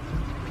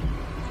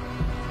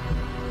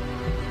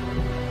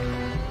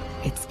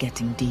 It's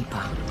getting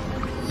deeper.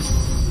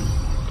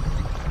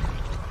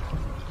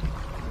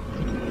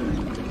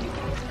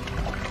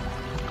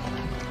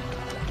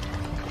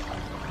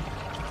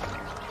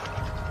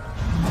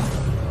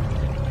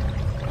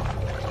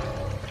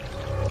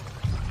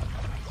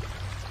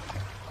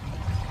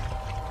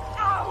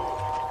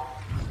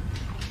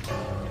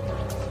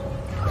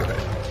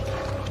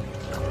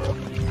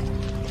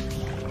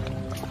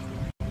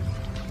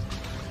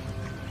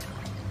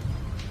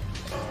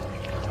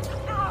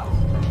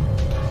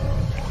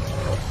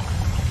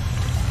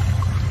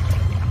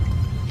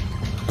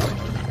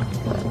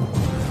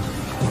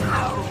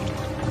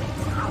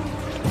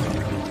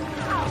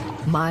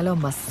 Milo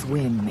must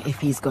swim if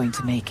he's going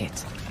to make it.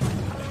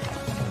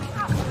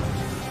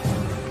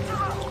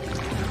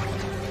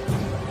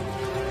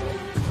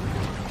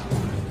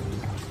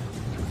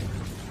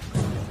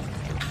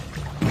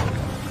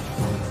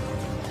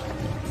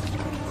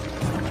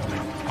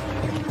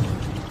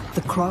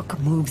 The croc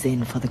moves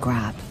in for the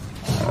grab.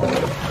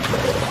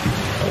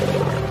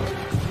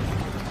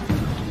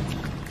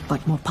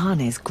 But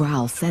Mopane's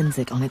growl sends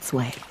it on its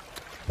way.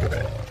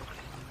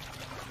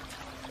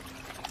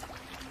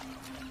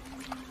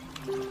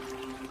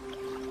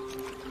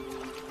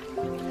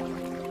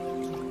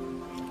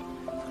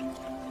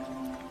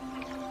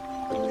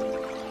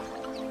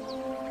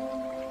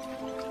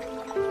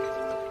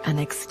 An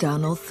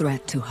external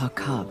threat to her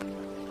cub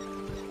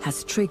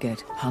has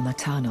triggered her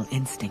maternal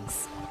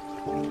instincts.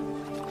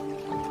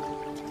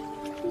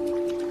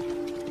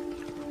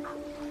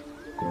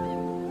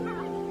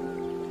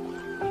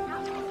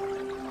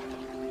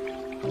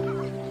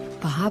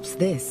 Perhaps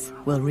this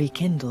will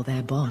rekindle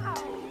their bond.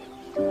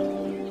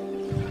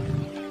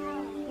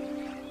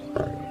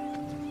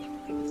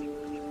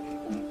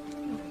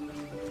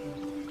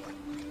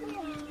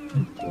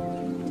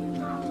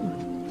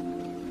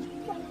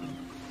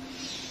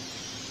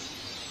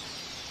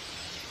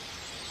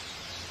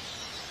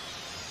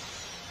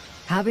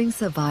 Having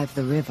survived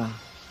the river,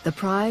 the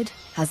Pride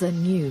has a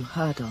new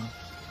hurdle.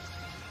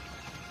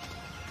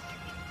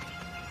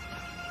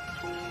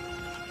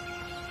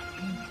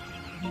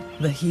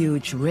 The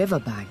huge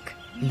riverbank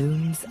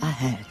looms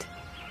ahead.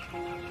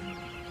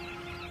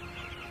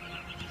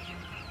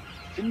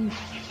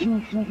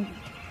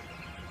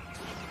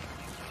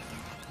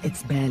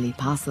 It's barely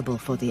passable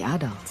for the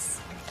adults.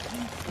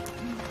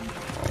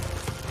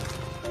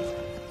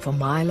 For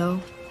Milo,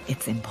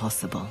 it's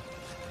impossible.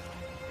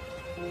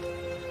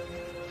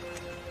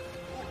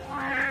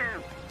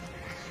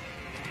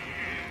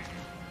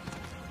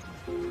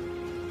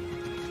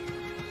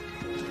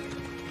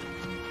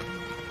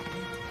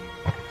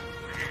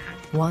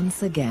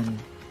 Once again,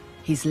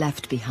 he's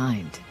left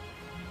behind.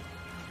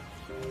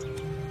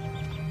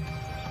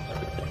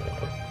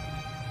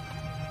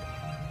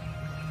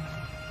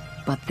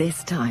 But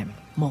this time,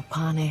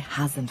 Mopane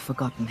hasn't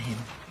forgotten him.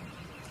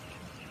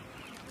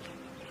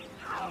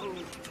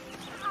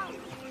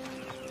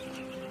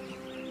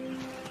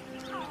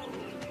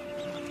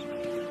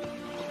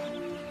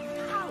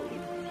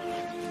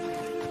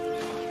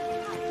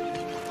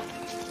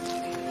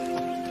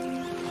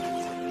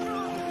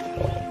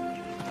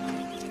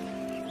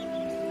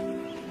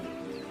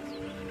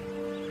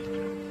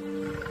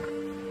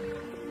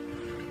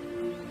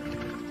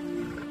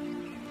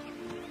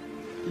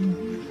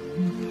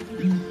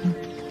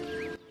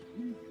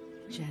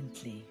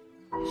 Gently,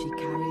 she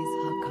carries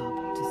her cub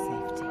to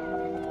safety.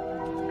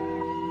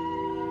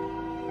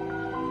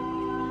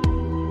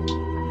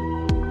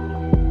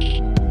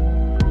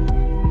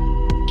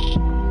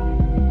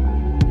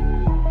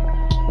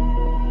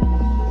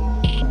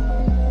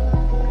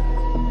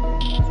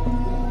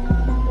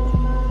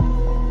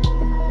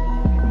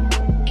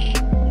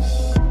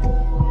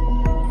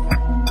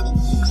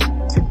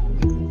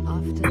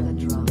 After the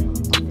drama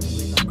of the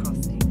river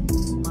crossing,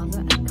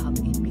 mother and cub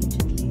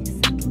immediately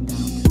settle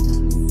down to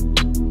nurse.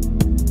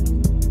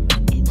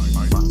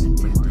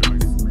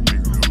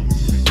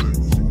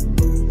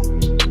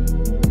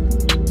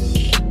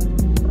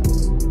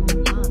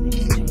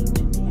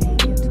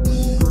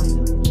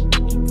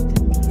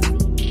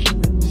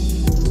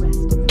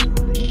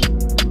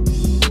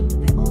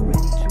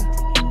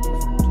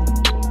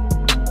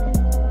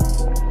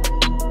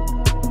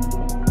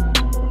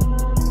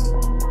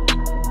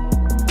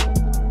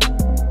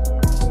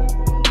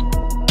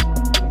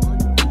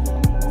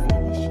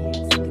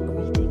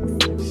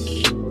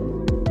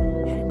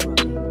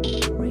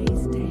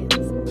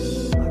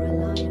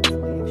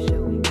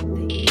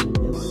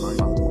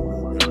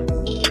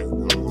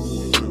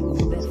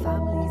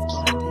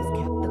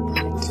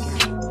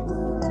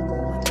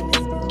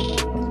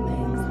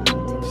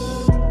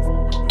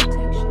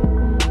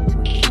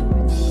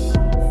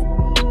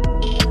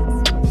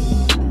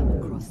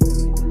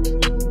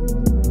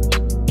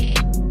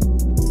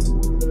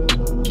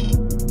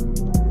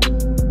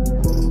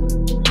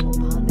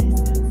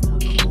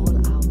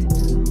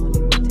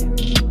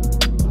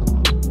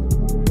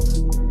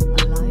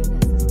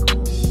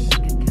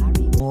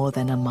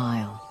 Than a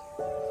mile.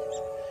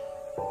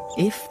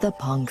 If the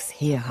punks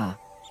hear her,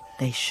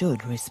 they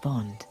should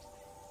respond.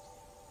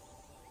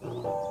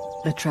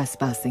 The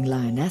trespassing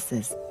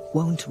lionesses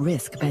won't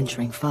risk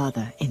venturing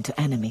further into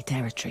enemy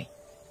territory.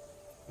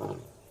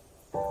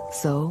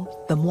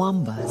 So the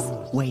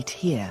Mwambas wait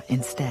here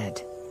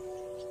instead.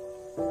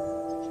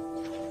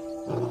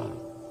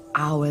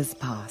 Hours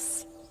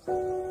pass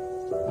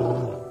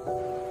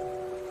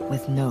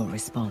with no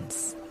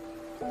response.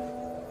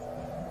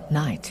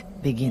 Night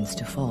begins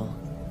to fall.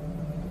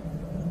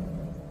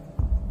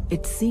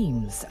 It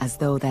seems as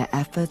though their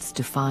efforts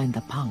to find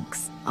the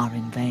punks are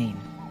in vain.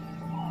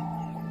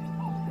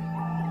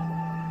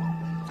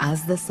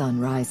 As the sun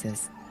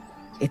rises,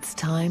 it's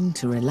time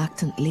to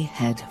reluctantly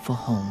head for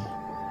home.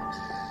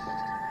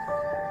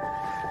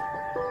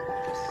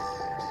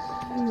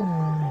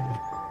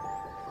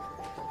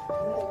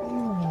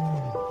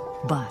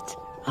 But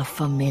a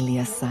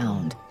familiar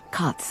sound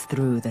cuts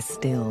through the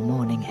still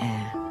morning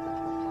air.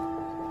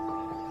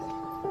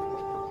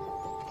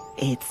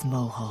 It's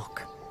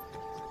Mohawk.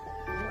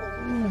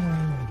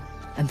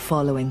 And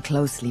following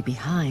closely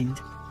behind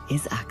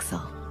is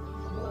Axel.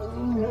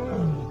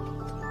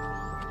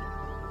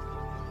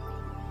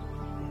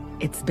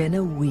 It's been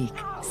a week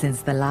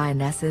since the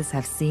lionesses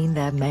have seen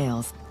their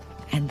males,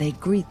 and they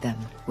greet them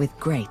with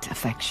great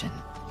affection.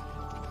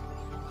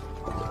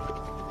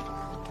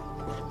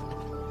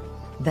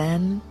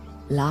 Then,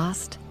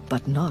 last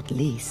but not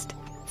least,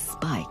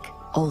 Spike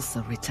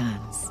also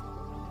returns.